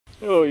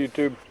Hello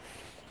YouTube.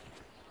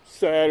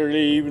 Saturday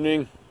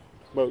evening,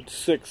 about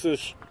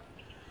 6ish.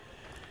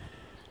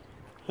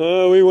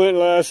 We went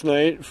last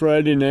night,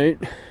 Friday night.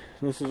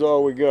 This is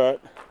all we got.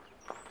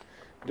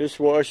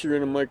 Dishwasher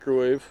and a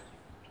microwave.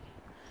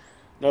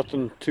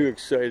 Nothing too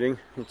exciting.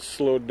 It's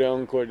slowed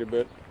down quite a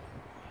bit.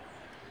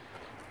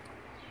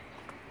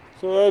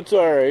 So that's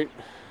alright.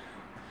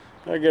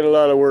 I get a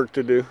lot of work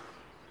to do.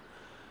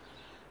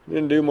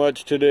 Didn't do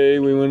much today.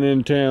 We went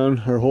in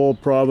town. Our whole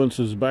province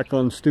is back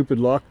on stupid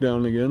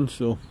lockdown again,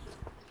 so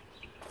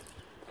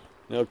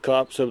now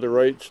cops have the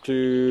rights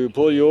to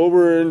pull you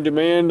over and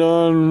demand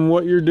on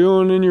what you're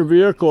doing in your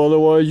vehicle.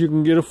 Otherwise you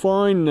can get a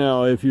fine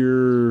now if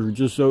you're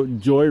just out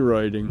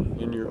joyriding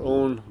in your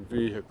own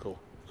vehicle.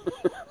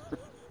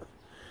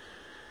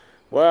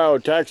 Wow,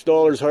 tax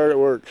dollars hard at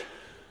work.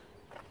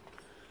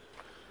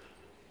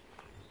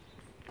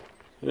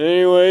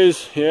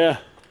 Anyways, yeah,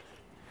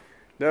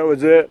 that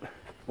was it.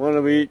 One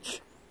of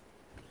each.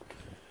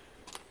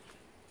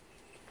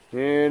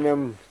 And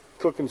I'm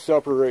cooking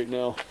supper right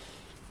now.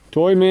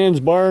 Toy Man's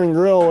Bar and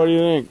Grill, what do you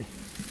think?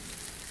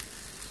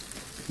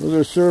 Those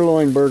are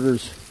sirloin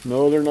burgers.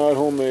 No, they're not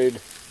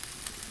homemade.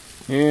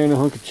 And a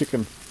hunk of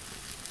chicken.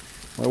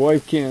 My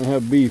wife can't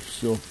have beef,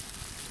 so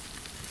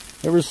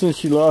ever since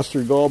she lost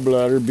her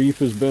gallbladder, beef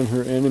has been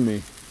her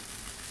enemy.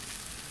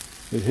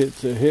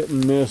 It's a hit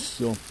and miss,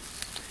 so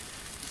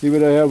see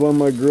what I have on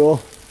my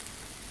grill?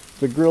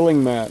 The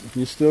grilling mat.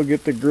 You still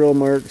get the grill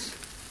marks.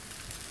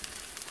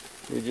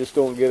 You just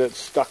don't get it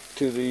stuck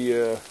to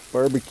the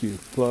barbecue.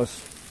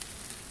 Plus,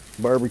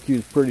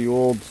 barbecue's pretty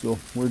old, so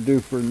we're due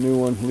for a new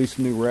one, at least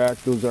a new rack.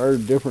 Those are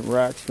different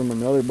racks from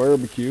another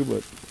barbecue,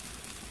 but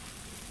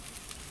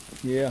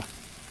yeah.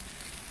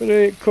 But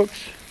it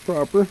cooks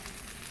proper.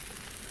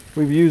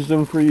 We've used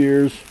them for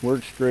years.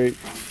 Works great.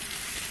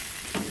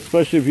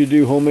 Especially if you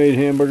do homemade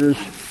hamburgers.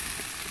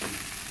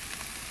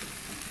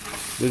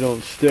 They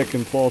don't stick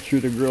and fall through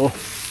the grill.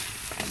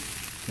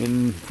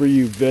 And for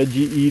you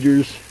veggie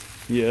eaters,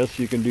 yes,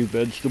 you can do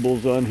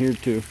vegetables on here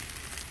too.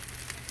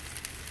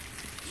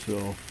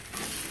 So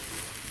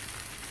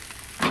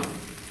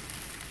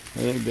I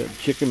think that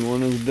chicken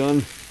one is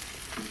done.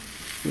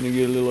 Gonna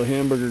get a little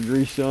hamburger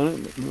grease on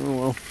it, but oh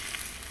well.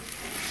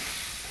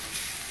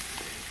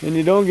 And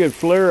you don't get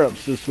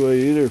flare-ups this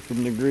way either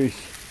from the grease.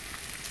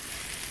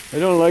 I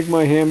don't like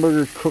my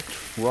hamburger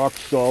cooked rock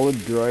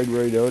solid, dried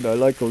right out. I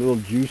like a little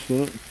juice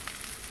in it.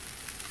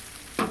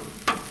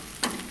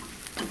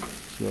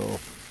 So,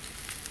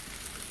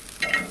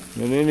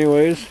 and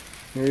anyways,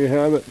 there you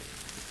have it.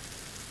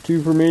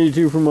 2 for me,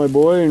 2 for my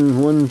boy,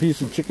 and 1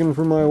 piece of chicken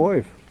for my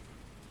wife.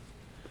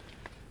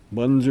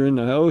 Buns are in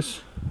the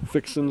house.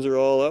 Fixins are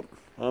all up.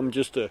 I'm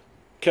just a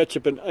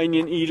ketchup and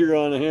onion eater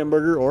on a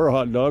hamburger or a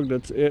hot dog.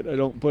 That's it. I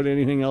don't put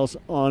anything else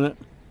on it.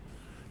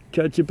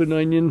 Ketchup and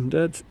onion,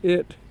 that's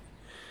it.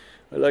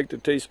 I like to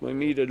taste my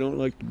meat. I don't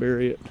like to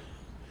bury it.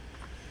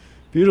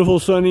 Beautiful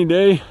sunny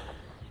day.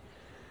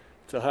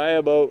 It's a high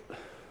about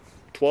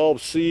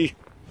 12°C.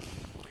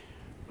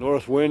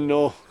 North wind,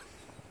 no.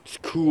 It's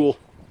cool.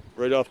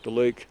 Right off the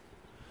lake.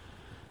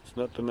 It's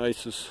not the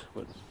nicest,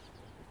 but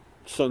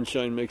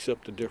sunshine makes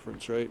up the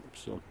difference, right?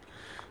 So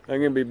I'm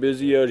going to be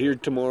busy out here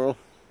tomorrow.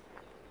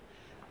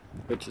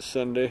 It's a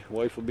Sunday.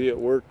 Wife will be at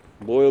work.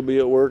 Boy will be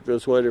at work.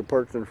 That's why they're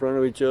parked in front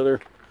of each other.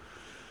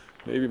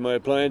 Maybe my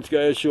appliance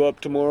guy will show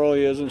up tomorrow.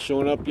 He hasn't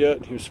shown up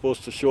yet. He was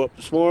supposed to show up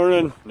this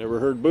morning. Never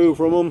heard boo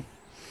from him.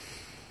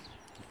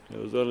 I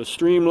was on a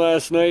stream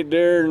last night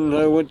there, and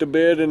I went to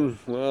bed, and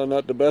well,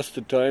 not the best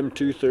of time,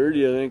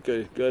 2:30 I think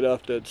I got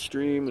off that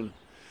stream, and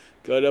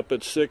got up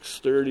at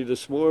 6:30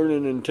 this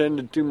morning and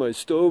tended to my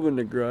stove in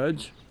the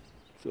garage.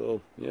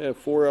 So yeah,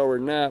 4-hour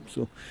nap.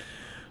 So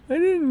I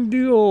didn't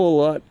do a whole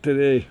lot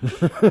today.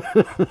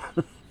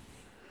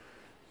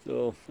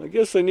 So I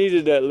guess I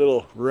needed that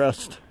little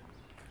rest.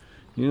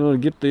 You know, to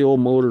get the old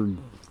motor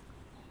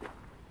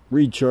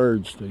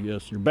recharged, I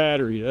guess. Your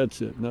battery,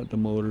 that's it, not the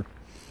motor.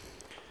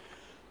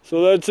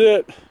 So that's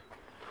it.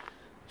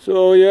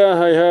 So yeah,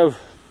 I have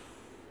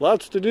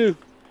lots to do.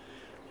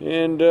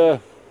 And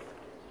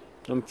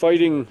I'm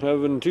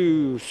having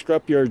 2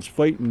 scrapyards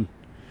fighting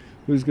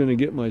who's going to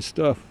get my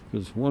stuff.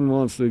 Because one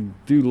wants to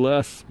do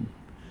less,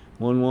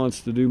 one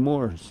wants to do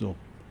more. So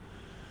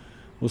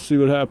we'll see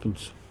what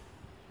happens.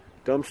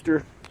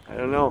 Dumpster, I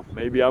don't know.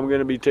 Maybe I'm going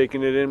to be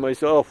taking it in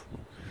myself.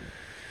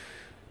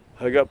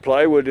 I got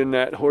plywood in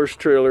that horse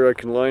trailer. I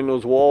can line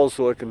those walls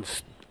so I can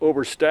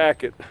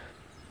overstack it.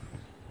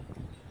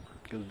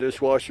 Because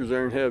dishwashers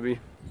aren't heavy.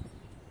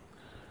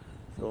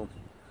 So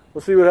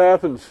we'll see what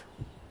happens.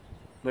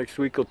 Next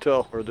week will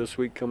tell. Or this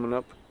week coming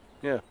up.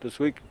 Yeah, this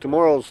week.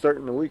 Tomorrow's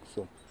starting the week.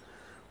 So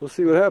we'll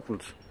see what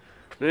happens.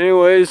 But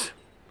anyways,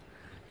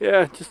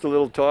 yeah, just a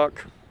little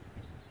talk.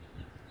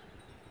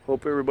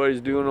 Hope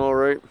everybody's doing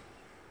alright.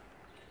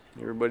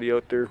 Everybody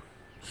out there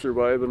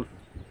surviving,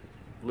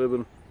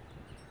 living.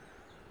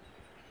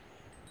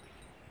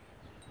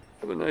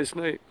 Have a nice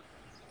night.